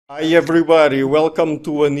Hi everybody, welcome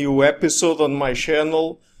to a new episode on my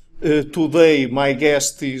channel. Today my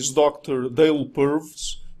guest is Dr. Dale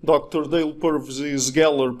Purves. Dr. Dale Purves is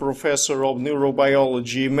Geller Professor of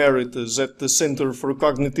Neurobiology Emeritus at the Center for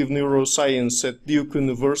Cognitive Neuroscience at Duke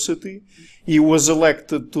University. He was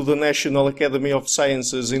elected to the National Academy of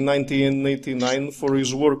Sciences in 1989 for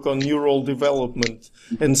his work on neural development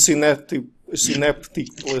and synaptic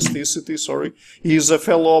plasticity. He is a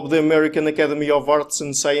fellow of the American Academy of Arts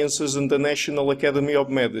and Sciences and the National Academy of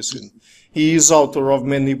Medicine. He is author of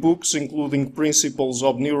many books, including Principles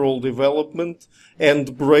of Neural Development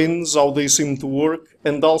and Brains, How They Seem to Work,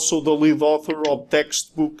 and also the lead author of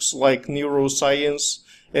textbooks like Neuroscience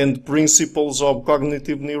and Principles of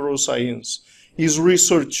Cognitive Neuroscience. His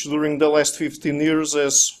research during the last 15 years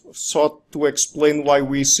has sought to explain why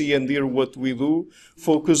we see and hear what we do,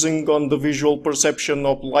 focusing on the visual perception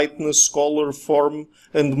of lightness, color, form,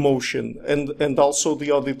 and motion, and also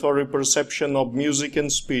the auditory perception of music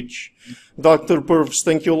and speech. Dr. Purves,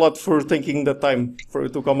 thank you a lot for taking the time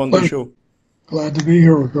to come on the show. Glad to be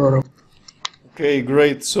here, Ricardo. Okay,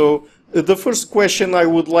 great. So the first question I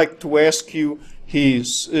would like to ask you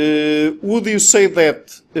is, would you say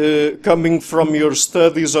that coming from your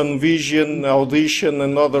studies on vision, audition,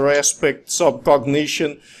 and other aspects of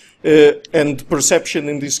cognition and perception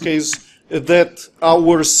in this case, that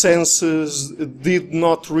our senses did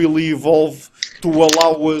not really evolve to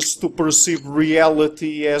allow us to perceive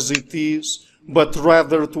reality as it is, but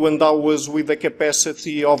rather to endow us with the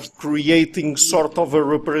capacity of creating sort of a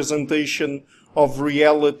representation of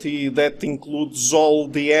reality that includes all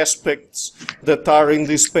the aspects that are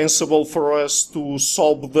indispensable for us to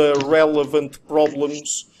solve the relevant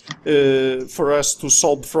problems for us to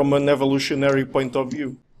solve from an evolutionary point of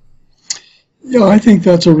view? Yeah, I think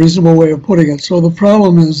that's a reasonable way of putting it. So the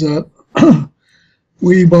problem is that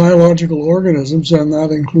we biological organisms, and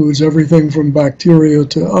that includes everything from bacteria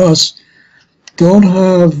to us, don't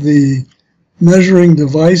have the measuring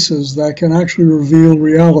devices that can actually reveal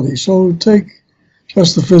reality. So take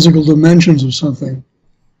just the physical dimensions of something.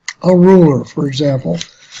 A ruler, for example,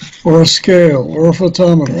 or a scale, or a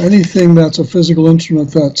photometer, anything that's a physical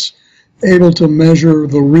instrument that's able to measure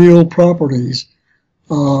the real properties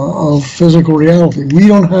of physical reality. We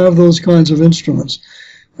don't have those kinds of instruments.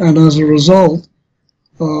 And as a result,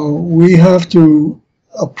 we have to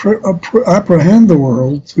apprehend the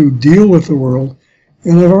world, to deal with the world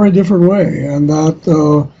in a very different way. And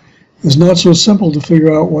that is not so simple to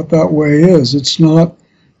figure out what that way is. It's not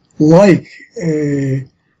like a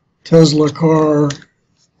Tesla car,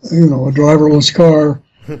 a driverless car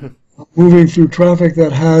moving through traffic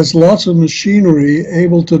that has lots of machinery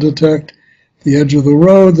able to detect the edge of the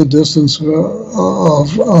road, the distance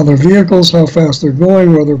of other vehicles, how fast they're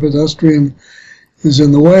going, whether a pedestrian is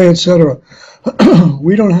in the way, etc.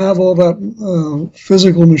 We don't have all that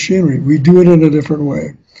physical machinery. We do it in a different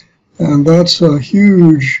way. And that's a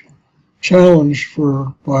huge challenge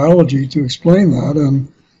for biology to explain that, and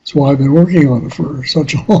that's why I've been working on it for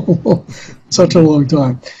such a long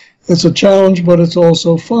time. It's a challenge, but it's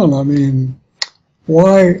also fun. I mean,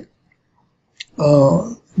 why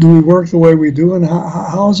do we work the way we do, and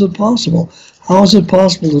how is it possible? How is it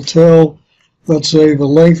possible to tell, let's say, the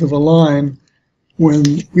length of a line when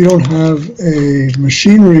we don't have a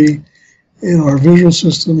machinery in our visual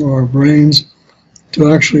system or our brains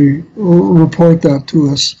to actually report that to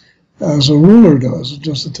us as a ruler does,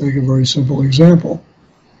 just to take a very simple example?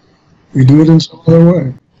 We do it in some other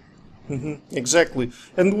way. Exactly.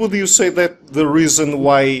 And would you say that the reason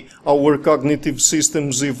why our cognitive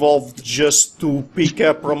systems evolved just to pick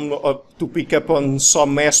up on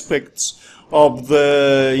some aspects of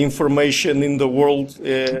the information in the world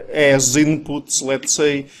as inputs, let's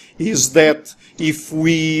say, is that if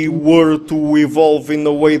we were to evolve in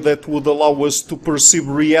a way that would allow us to perceive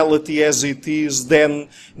reality as it is, then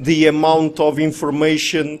the amount of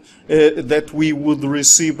information that we would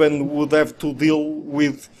receive and would have to deal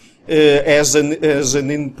with as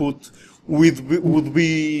an input would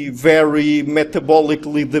be very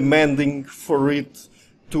metabolically demanding for it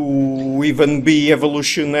to even be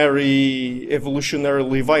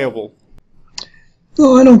evolutionarily viable?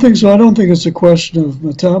 No, I don't think so. I don't think it's a question of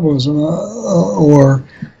metabolism or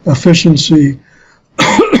efficiency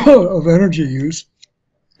of energy use.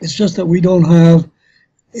 It's just that we don't have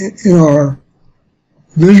in our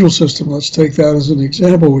visual system, let's take that as an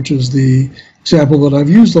example, which is the example that I've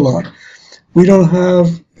used a lot. We don't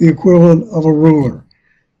have the equivalent of a ruler.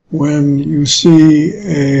 When you see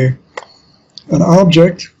an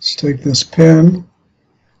object, let's take this pen,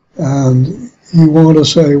 and you want to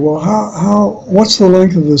say, well, what's the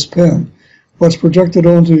length of this pen? what's projected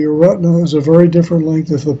onto your retina is a very different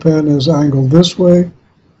length if the pen is angled this way,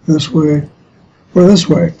 or this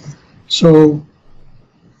way. So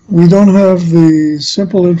we don't have the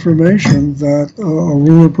simple information that a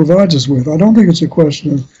ruler provides us with. I don't think it's a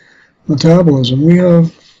question of metabolism. We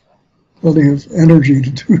have plenty of energy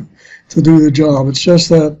to do the job. It's just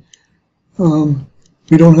that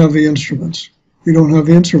we don't have the instruments. We don't have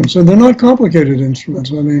the instruments, and they're not complicated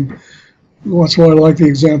instruments. I mean, that's why I like the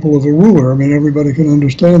example of a ruler. I mean, everybody can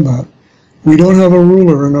understand that. We don't have a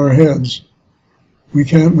ruler in our heads. We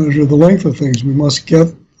can't measure the length of things. We must get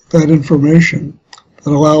that information that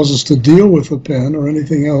allows us to deal with the pen or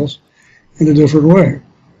anything else in a different way.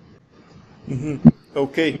 Mm-hmm.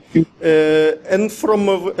 Okay. And from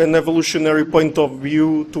an evolutionary point of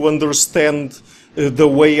view, to understand the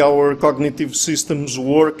way our cognitive systems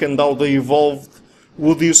work and how they evolved,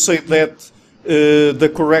 would you say that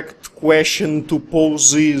the correct question to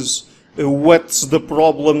pose is what's the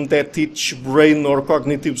problem that each brain or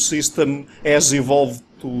cognitive system has evolved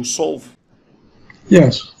to solve?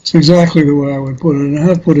 Yes, it's exactly the way I would put it, and I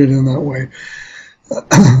have put it in that way.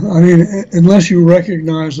 I mean, unless you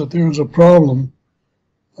recognize that there's a problem,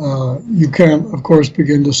 you can't, of course,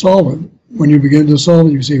 begin to solve it. When you begin to solve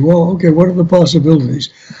it, you see, well, okay, what are the possibilities?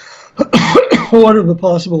 What are the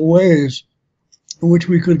possible ways in which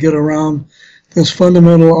we could get around this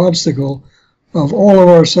fundamental obstacle of all of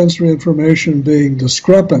our sensory information being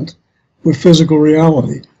discrepant with physical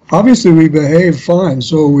reality? Obviously, we behave fine,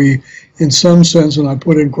 so we, in some sense, and I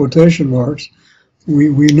put in quotation marks,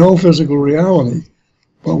 we know physical reality,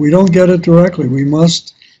 but we don't get it directly. We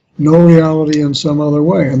must know reality in some other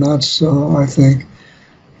way, and that's, I think,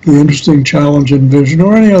 the interesting challenge in vision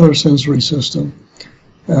or any other sensory system.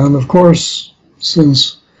 And of course,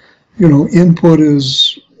 since, you know, input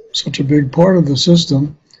is such a big part of the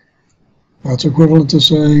system, that's equivalent to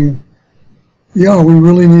saying, yeah, we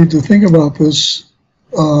really need to think about this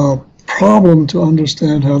problem to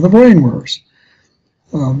understand how the brain works.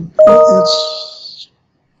 It's,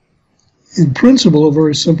 in principle, a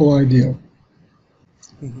very simple idea.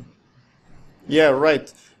 Mm-hmm. Yeah,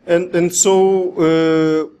 right. And so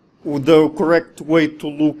the correct way to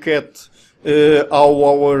look at how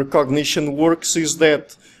our cognition works is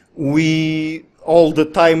that we all the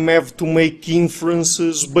time have to make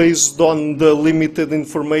inferences based on the limited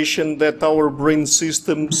information that our brain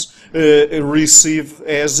systems receive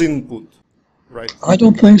as input, right? I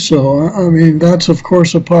don't think so. I mean, that's of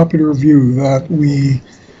course a popular view, that we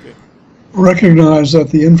recognize that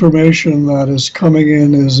the information that is coming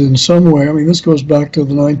in is in some way, I mean, this goes back to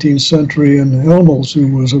the 19th century and Helmholtz, who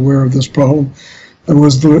was aware of this problem and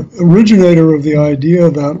was the originator of the idea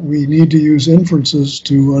that we need to use inferences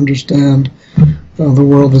to understand the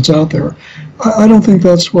world that's out there. I don't think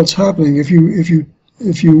that's what's happening. If you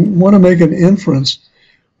want to make an inference,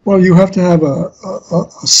 well, you have to have a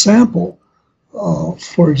sample.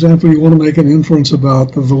 For example, you want to make an inference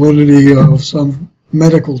about the validity of some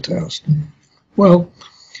medical test. Well,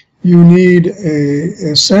 you need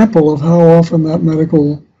a sample of how often that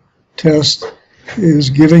medical test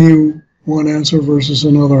is giving you one answer versus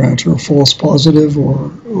another answer, a false positive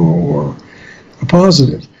or a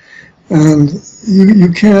positive. And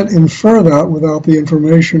you can't infer that without the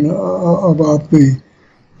information about the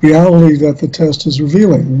reality that the test is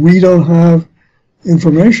revealing. We don't have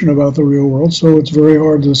information about the real world, so it's very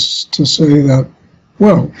hard to say that,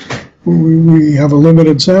 well, we have a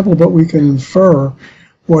limited sample, but we can infer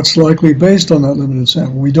what's likely based on that limited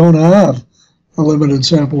sample. We don't have a limited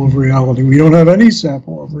sample of reality. We don't have any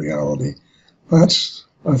sample of reality. That's,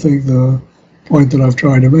 I think, the point that I've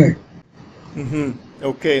tried to make. Mm-hmm.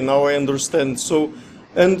 Okay, now I understand. So,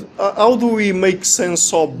 and how do we make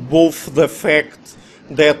sense of both the fact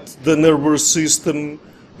that the nervous system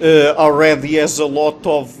already has a lot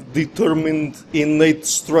of determined innate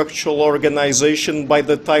structural organization by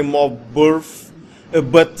the time of birth,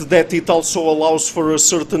 but that it also allows for a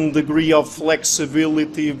certain degree of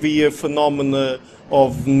flexibility via phenomena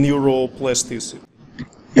of neuroplasticity?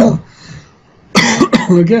 Yeah.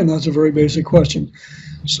 Again, that's a very basic question.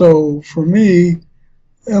 So for me,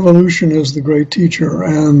 evolution is the great teacher,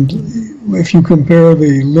 and if you compare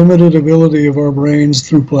the limited ability of our brains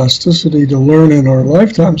through plasticity to learn in our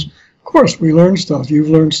lifetimes, of course we learn stuff. You've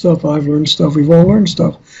learned stuff, I've learned stuff, we've all learned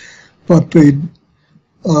stuff. But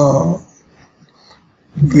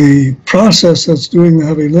the process that's doing the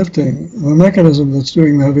heavy lifting, the mechanism that's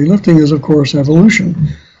doing the heavy lifting is, of course, evolution.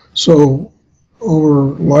 So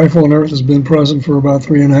our life on Earth has been present for about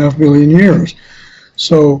 3.5 billion years.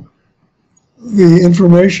 So the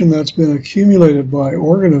information that's been accumulated by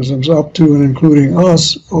organisms up to and including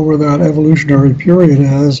us over that evolutionary period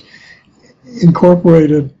has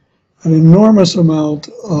incorporated an enormous amount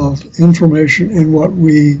of information in what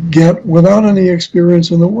we get without any experience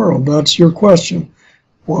in the world. That's your question.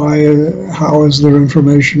 Why, how is there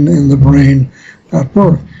information in the brain at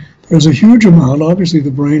birth? There's a huge amount. Obviously, the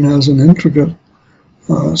brain has an intricate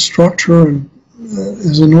structure and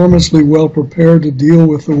is enormously well prepared to deal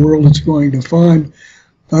with the world it's going to find.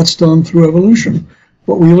 That's done through evolution.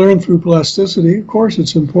 What we learn through plasticity, of course,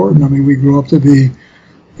 it's important. I mean, we grow up to be,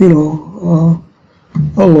 you know,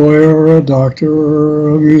 a lawyer or a doctor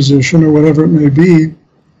or a musician or whatever it may be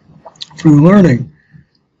through learning.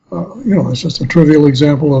 You know, it's just a trivial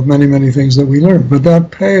example of many, many things that we learn. But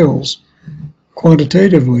that pales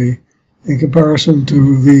quantitatively in comparison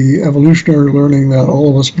to the evolutionary learning that all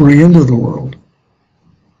of us bring into the world.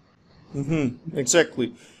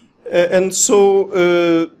 Exactly. And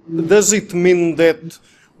so, does it mean that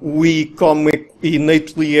we come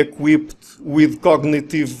innately equipped with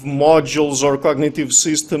cognitive modules or cognitive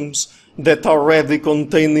systems that already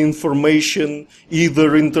contain information,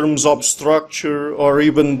 either in terms of structure or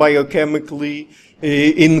even biochemically,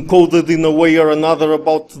 encoded in a way or another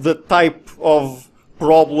about the type of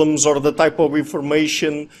problems or the type of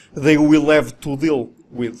information they will have to deal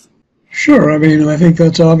with? Sure. I mean, I think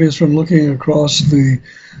that's obvious from looking across the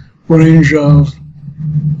range of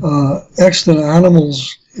extant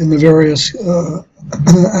animals in the various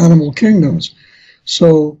animal kingdoms.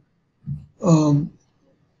 So,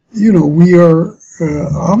 you know, we are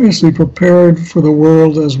obviously prepared for the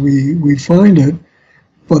world as we find it,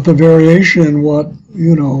 but the variation in what,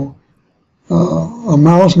 you know, a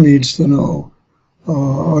mouse needs to know,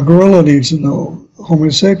 a gorilla needs to know, Homo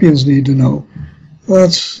sapiens need to know,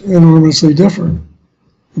 that's enormously different.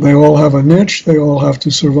 They all have a niche, they all have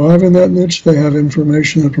to survive in that niche, they have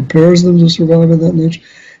information that prepares them to survive in that niche.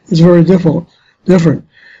 It's very different.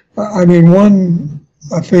 I mean, one,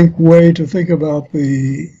 I think, way to think about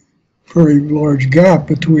the very large gap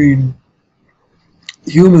between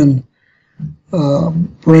human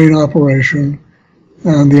brain operation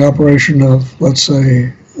and the operation of, let's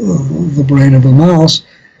say, the brain of a mouse,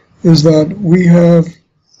 is that we have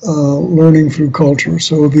learning through culture.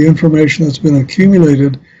 So the information that's been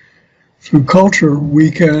accumulated through culture, we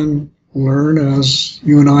can learn as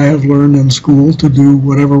you and I have learned in school to do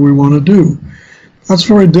whatever we want to do. That's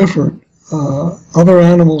very different. Other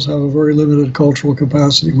animals have a very limited cultural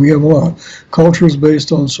capacity. We have a lot. Culture is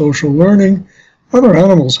based on social learning. Other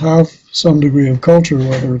animals have some degree of culture,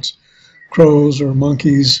 whether it's crows or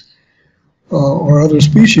monkeys or other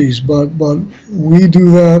species, but we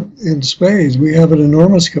do that in spades. We have an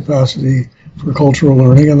enormous capacity for cultural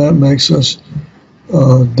learning, and that makes us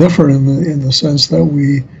different in the sense that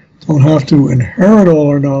we don't have to inherit all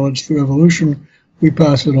our knowledge through evolution. We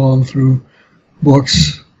pass it on through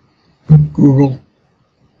books, Google,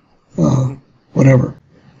 whatever.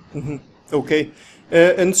 Okay.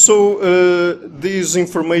 And so this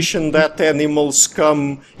information that animals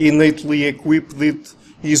come innately equipped with,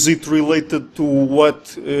 is it related to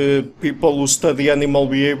what people who study animal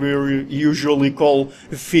behavior usually call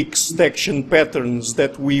fixed action patterns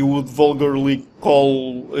that we would vulgarly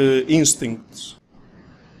call instincts?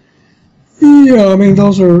 Yeah, I mean,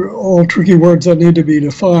 those are all tricky words that need to be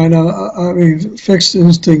defined. I mean, fixed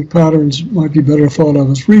instinct patterns might be better thought of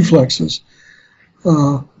as reflexes.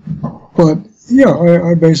 But yeah,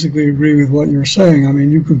 I basically agree with what you're saying. I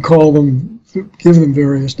mean, you could call them, give them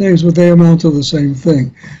various names, but they amount to the same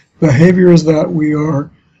thing. Behaviors that we are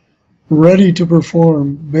ready to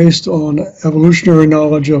perform based on evolutionary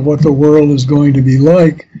knowledge of what the world is going to be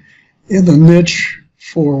like in the niche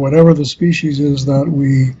for whatever the species is that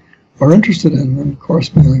we are interested in, and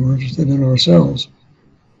correspondingly we're interested in ourselves.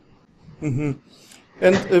 And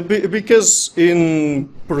because in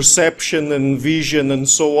perception and vision and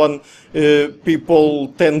so on, people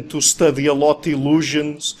tend to study a lot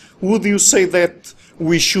illusions, would you say that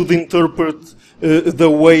we should interpret the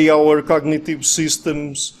way our cognitive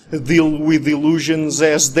systems deal with illusions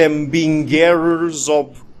as them being errors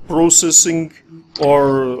of processing,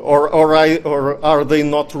 or are they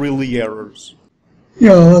not really errors?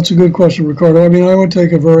 Yeah, that's a good question, Ricardo. I mean, I would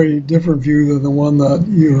take a very different view than the one that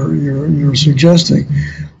you're suggesting.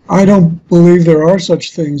 I don't believe there are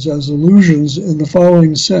such things as illusions in the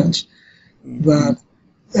following sense, that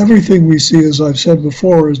everything we see, as I've said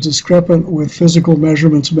before, is discrepant with physical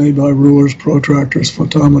measurements made by rulers, protractors,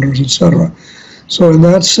 photometers, etc. So in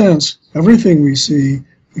that sense, everything we see,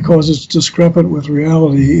 because it's discrepant with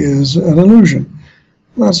reality, is an illusion.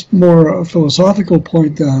 That's more a philosophical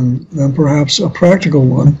point than perhaps a practical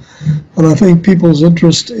one. But I think people's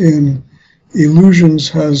interest in illusions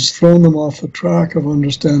has thrown them off the track of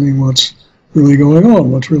understanding what's really going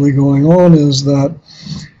on. What's really going on is that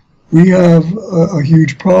we have a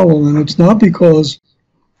huge problem, and it's not because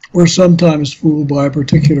we're sometimes fooled by a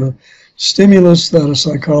particular stimulus that a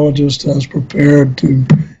psychologist has prepared to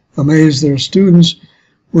amaze their students.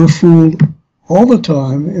 We're fooled all the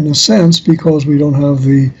time, in a sense, because we don't have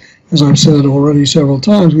the, as I've said already several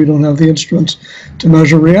times, we don't have the instruments to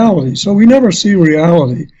measure reality. So we never see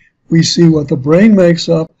reality. We see what the brain makes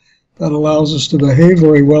up that allows us to behave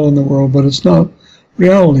very well in the world, but it's not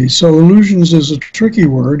reality. So illusions is a tricky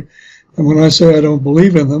word, and when I say I don't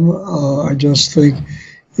believe in them, I just think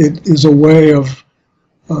it is a way of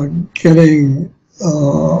getting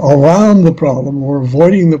around the problem or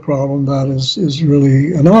avoiding the problem that is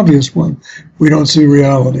really an obvious one. We don't see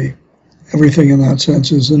reality. Everything in that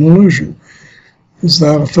sense is an illusion. Is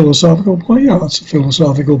that a philosophical point? Yeah, it's a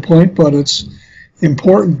philosophical point, but it's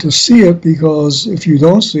important to see it, because if you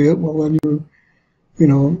don't see it, well, then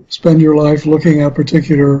you spend your life looking at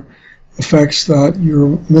particular effects that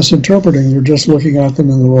you're misinterpreting. You're just looking at them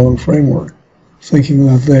in the wrong framework, thinking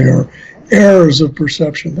that they are errors of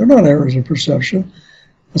perception. They're not errors of perception.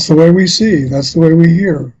 That's the way we see. That's the way we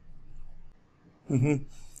hear. Mm-hmm.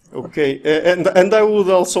 Okay, and I would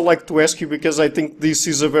also like to ask you, because I think this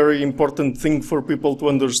is a very important thing for people to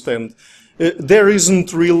understand. There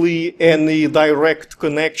isn't really any direct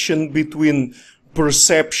connection between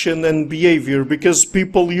perception and behavior, because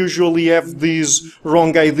people usually have this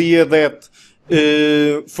wrong idea that,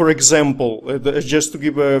 for example, just to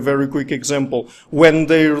give a very quick example, when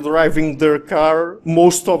they're driving their car,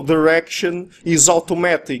 most of their action is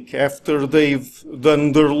automatic after they've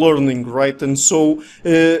done their learning, right? And so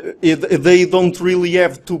they don't really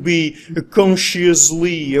have to be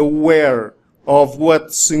consciously aware of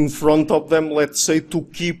what's in front of them, let's say, to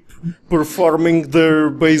keep performing their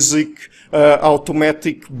basic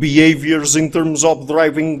automatic behaviors in terms of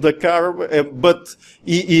driving the car, but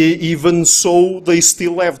even so, they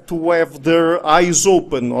still have to have their eyes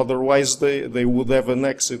open, otherwise they would have an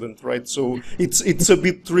accident, right? So it's a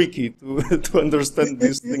bit tricky to understand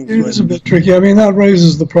these things. It is a bit tricky. I mean, that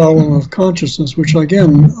raises the problem of consciousness, which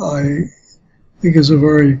again, I think is a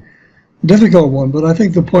very difficult one, but I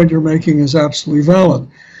think the point you're making is absolutely valid,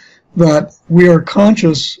 that we are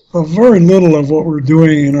conscious of very little of what we're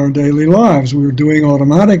doing in our daily lives. We're doing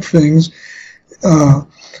automatic things, and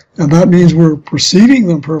that means we're perceiving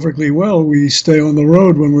them perfectly well. We stay on the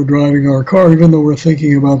road when we're driving our car, even though we're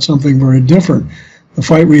thinking about something very different, the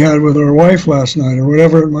fight we had with our wife last night, or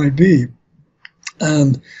whatever it might be.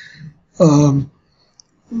 And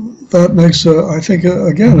that makes, I think,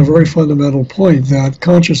 again, a very fundamental point, that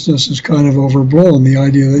consciousness is kind of overblown, the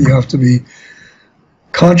idea that you have to be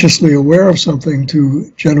consciously aware of something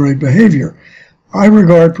to generate behavior. I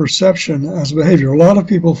regard perception as behavior. A lot of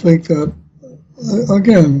people think that,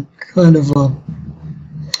 again, kind of a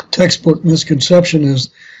textbook misconception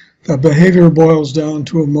is that behavior boils down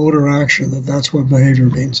to a motor action, that's what behavior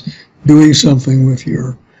means, doing something with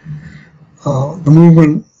your, the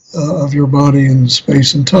movement of your body in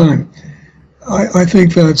space and time. I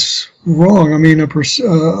think that's wrong. I mean, a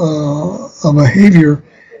behavior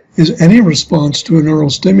is any response to a neural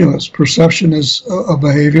stimulus. Perception is a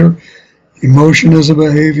behavior. Emotion is a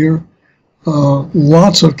behavior.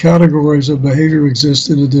 Lots of categories of behavior exist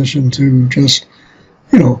in addition to just,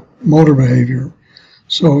 motor behavior.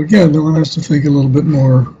 So again, one has to think a little bit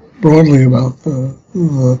more broadly about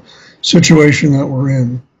the situation that we're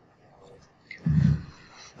in.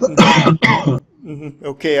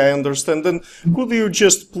 Okay, I understand. And could you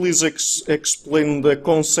just please explain the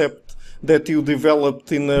concept that you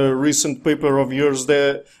developed in a recent paper of yours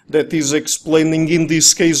that is explaining, in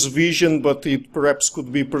this case, vision, but it perhaps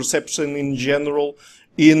could be perception in general,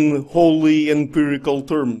 in wholly empirical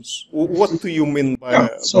terms? What do you mean by,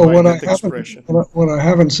 that expression? What I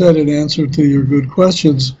haven't said in answer to your good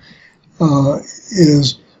questions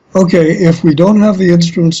is, okay, if we don't have the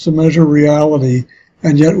instruments to measure reality,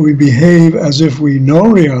 and yet we behave as if we know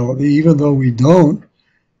reality, even though we don't,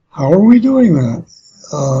 how are we doing that?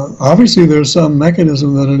 Obviously, there's some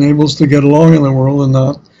mechanism that enables us to get along in the world and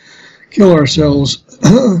not kill ourselves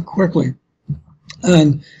quickly.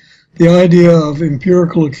 And the idea of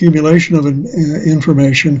empirical accumulation of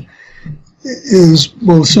information is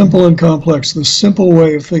both simple and complex. The simple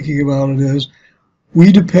way of thinking about it is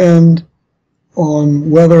we depend on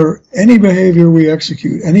whether any behavior we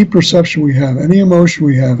execute, any perception we have, any emotion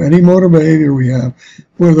we have, any motor behavior we have,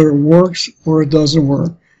 whether it works or it doesn't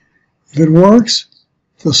work. If it works,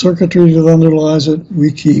 the circuitry that underlies it,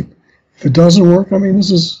 we keep. If it doesn't work, I mean,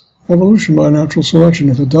 this is evolution by natural selection.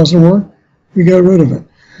 If it doesn't work, we get rid of it.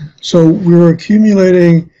 So we're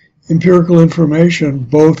accumulating empirical information,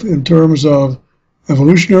 both in terms of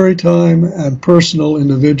evolutionary time and personal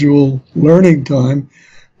individual learning time.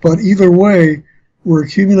 But either way, we're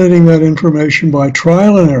accumulating that information by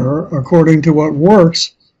trial and error according to what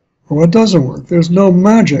works or what doesn't work. There's no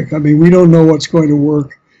magic. I mean, we don't know what's going to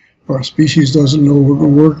work. Our species doesn't know what will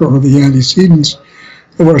work, or the antecedents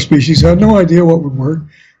of our species had no idea what would work.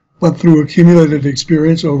 But through accumulated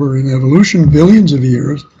experience over in evolution, billions of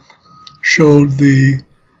years, showed the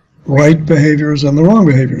right behaviors and the wrong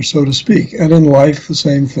behaviors, so to speak. And in life, the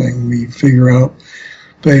same thing. We figure out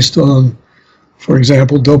based on, for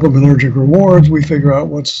example, dopaminergic rewards, we figure out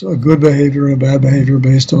what's a good behavior and a bad behavior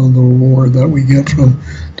based on the reward that we get from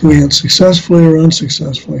doing it successfully or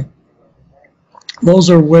unsuccessfully.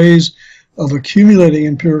 Those are ways of accumulating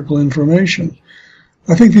empirical information.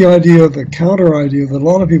 I think the idea, the counter idea that a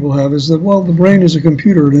lot of people have is that, well, the brain is a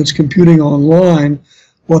computer and it's computing online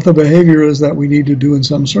what the behavior is that we need to do in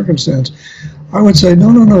some circumstance. I would say,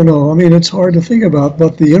 no. I mean, it's hard to think about,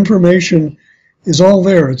 but the information is all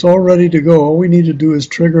there. It's all ready to go. All we need to do is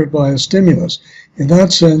trigger it by a stimulus. In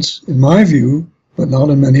that sense, in my view, but not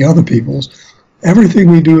in many other people's, everything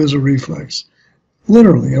we do is a reflex.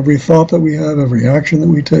 Literally, every thought that we have, every action that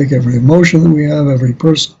we take, every emotion that we have, every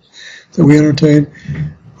person that we entertain,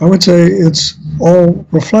 I would say it's all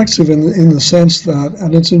reflexive in the sense that,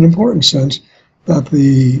 and it's an important sense, that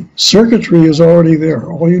the circuitry is already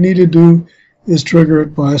there. All you need to do is trigger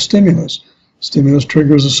it by a stimulus. Stimulus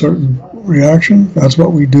triggers a certain reaction. That's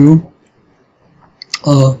what we do.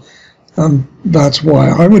 And that's why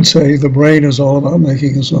I would say the brain is all about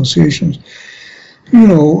making associations. You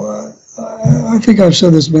know, I think I've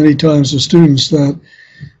said this many times to students that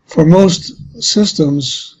for most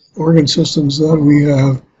systems, organ systems that we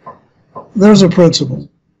have, there's a principle.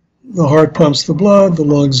 The heart pumps the blood, the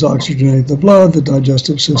lungs oxygenate the blood, the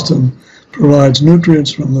digestive system provides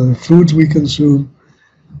nutrients from the foods we consume.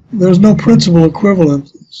 There's no principle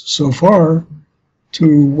equivalent so far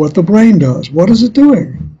to what the brain does. What is it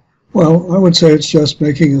doing? Well, I would say it's just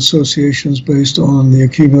making associations based on the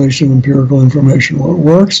accumulation of empirical information. What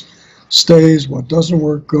works stays, what doesn't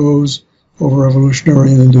work goes over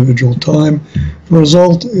evolutionary and individual time. The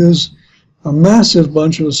result is a massive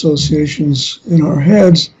bunch of associations in our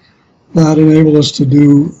heads that enable us to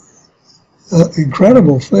do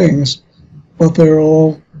incredible things, but they're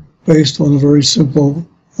all based on a very simple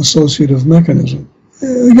associative mechanism.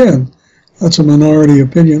 Again, that's a minority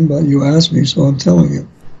opinion, but you asked me, so I'm telling you.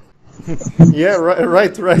 Yeah,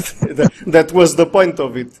 right. That was the point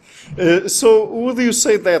of it. So would you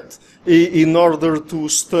say that in order to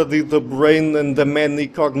study the brain and the many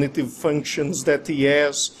cognitive functions that he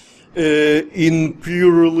has, in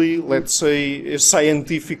purely, let's say,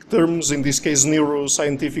 scientific terms, in this case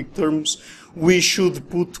neuroscientific terms, we should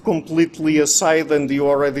put completely aside, and you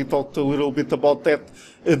already talked a little bit about that,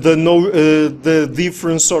 the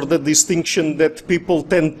difference or the distinction that people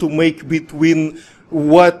tend to make between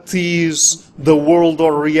what is the world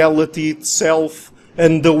or reality itself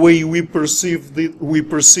and the way we perceive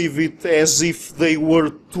it as if they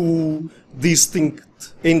were two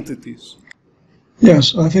distinct entities.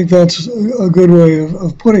 Yes, I think that's a good way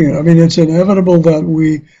of putting it. I mean, it's inevitable that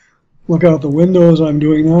we look out the windows. I'm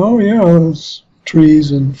doing now, oh yeah, there's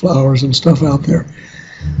trees and flowers and stuff out there.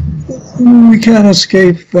 We can't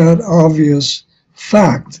escape that obvious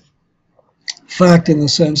fact. Fact in the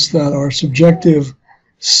sense that our subjective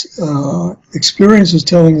experience is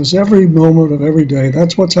telling us every moment of every day,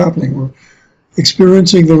 that's what's happening. We're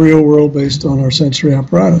experiencing the real world based on our sensory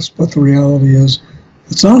apparatus, but the reality is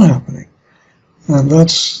it's not happening. And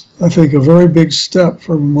that's, I think, a very big step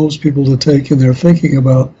for most people to take in their thinking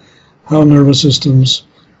about how nervous systems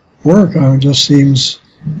work. It just seems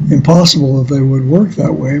impossible that they would work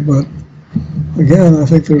that way, but again, I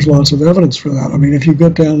think there's lots of evidence for that. I mean, if you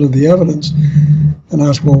get down to the evidence and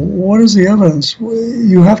ask, well, what is the evidence?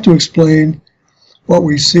 You have to explain what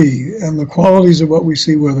we see and the qualities of what we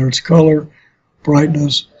see, whether it's color,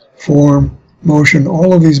 brightness, form, motion,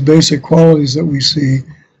 all of these basic qualities that we see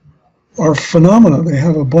are phenomena. They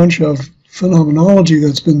have a bunch of phenomenology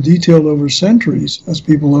that's been detailed over centuries as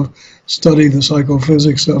people have studied the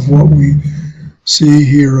psychophysics of what we see,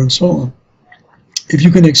 hear, and so on. If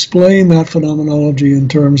you can explain that phenomenology in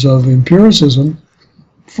terms of empiricism,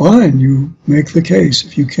 fine, you make the case.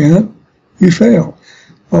 If you can't, you fail.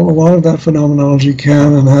 Well, a lot of that phenomenology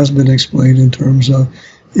can and has been explained in terms of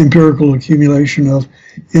empirical accumulation of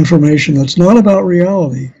information that's not about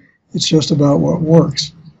reality, it's just about what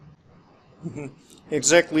works.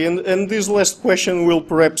 Exactly, and this last question will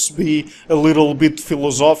perhaps be a little bit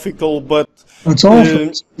philosophical, but... It's all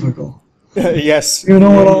philosophical. Yes. You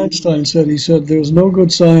know what Einstein said? He said, "There's no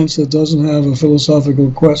good science that doesn't have a philosophical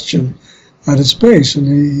question at its base." And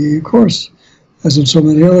he, of course, as in so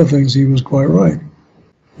many other things, he was quite right.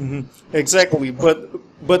 Exactly, but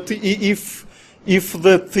if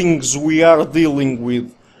the things we are dealing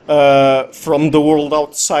with from the world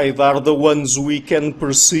outside are the ones we can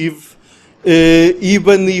perceive,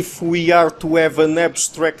 even if we are to have an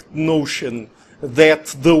abstract notion that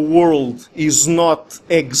the world is not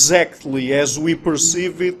exactly as we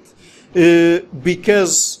perceive it,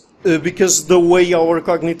 because the way our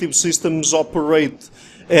cognitive systems operate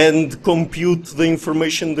and compute the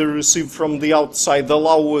information they receive from the outside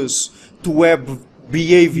allow us to have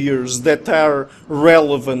behaviors that are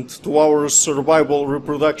relevant to our survival,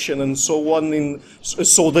 reproduction, and so on,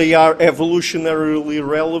 so they are evolutionarily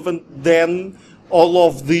relevant, then all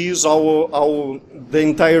of these, the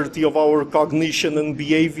entirety of our cognition and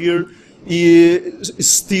behavior,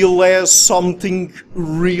 still has something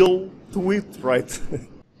real to it, right?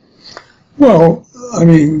 Well, I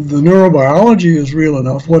mean, the neurobiology is real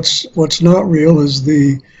enough. What's not real is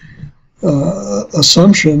the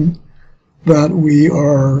assumption that we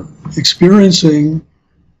are experiencing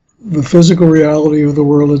the physical reality of the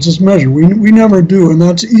world as it's measured. We never do, and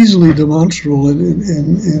that's easily demonstrable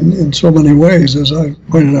in so many ways, as I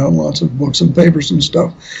pointed out in lots of books and papers and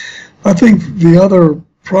stuff. I think the other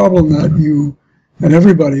problem that you and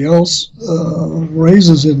everybody else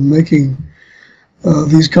raises in making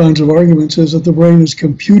these kinds of arguments is that the brain is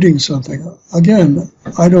computing something. Again,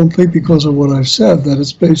 I don't think, because of what I've said, that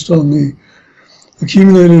it's based on the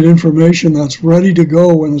accumulated information that's ready to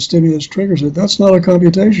go when the stimulus triggers it. That's not a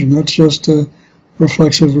computation. That's just a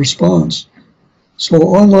reflexive response. So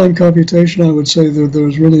online computation, I would say that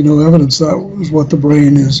there's really no evidence that is what the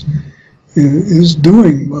brain is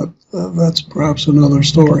doing, but that's perhaps another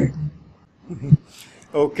story.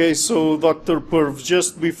 Okay, so Dr. Purves,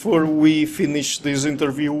 just before we finish this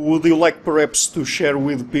interview, would you like perhaps to share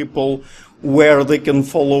with people where they can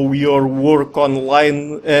follow your work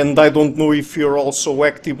online? And I don't know if you're also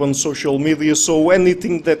active on social media, so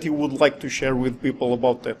anything that you would like to share with people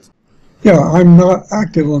about that. Yeah, I'm not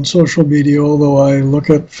active on social media, although I look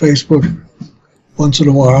at Facebook once in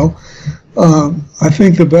a while. I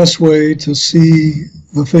think the best way to see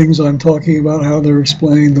the things I'm talking about, how they're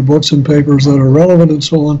explained, the books and papers that are relevant and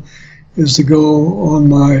so on, is to go on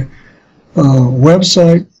my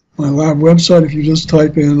website, my lab website. If you just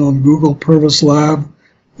type in on Google Purves Lab,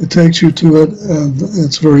 it takes you to it, and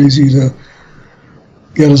it's very easy to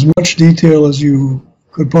get as much detail as you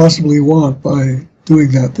could possibly want by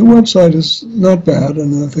doing that. The website is not bad,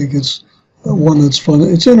 and I think it's one that's fun.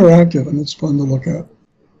 It's interactive, and it's fun to look at.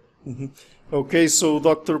 Mm-hmm. Okay, so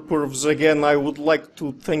Dr. Purves, again, I would like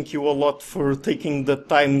to thank you a lot for taking the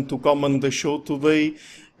time to come on the show today.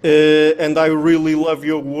 And I really love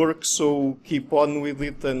your work, so keep on with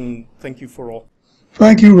it, and thank you for all.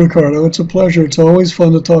 Thank you, Ricardo. It's a pleasure. It's always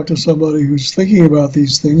fun to talk to somebody who's thinking about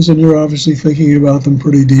these things, and you're obviously thinking about them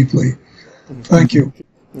pretty deeply. Thank you.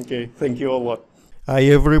 Okay, thank you a lot. Hi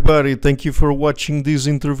everybody, thank you for watching this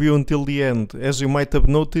interview until the end. As you might have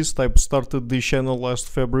noticed, I've started this channel last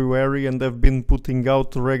February and I've been putting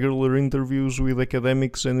out regular interviews with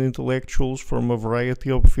academics and intellectuals from a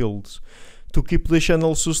variety of fields. To keep the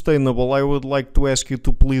channel sustainable, I would like to ask you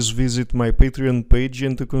to please visit my Patreon page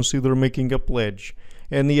and to consider making a pledge.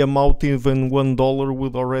 Any amount, even $1,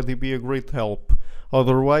 would already be a great help.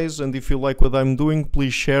 Otherwise, and if you like what I'm doing,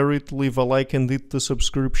 please share it, leave a like and hit the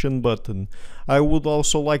subscription button. I would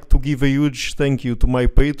also like to give a huge thank you to my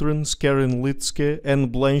patrons Karen Litzke, Anne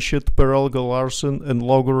Blanchett, Peralga Larson and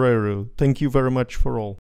Lau Guerrero. Thank you very much for all.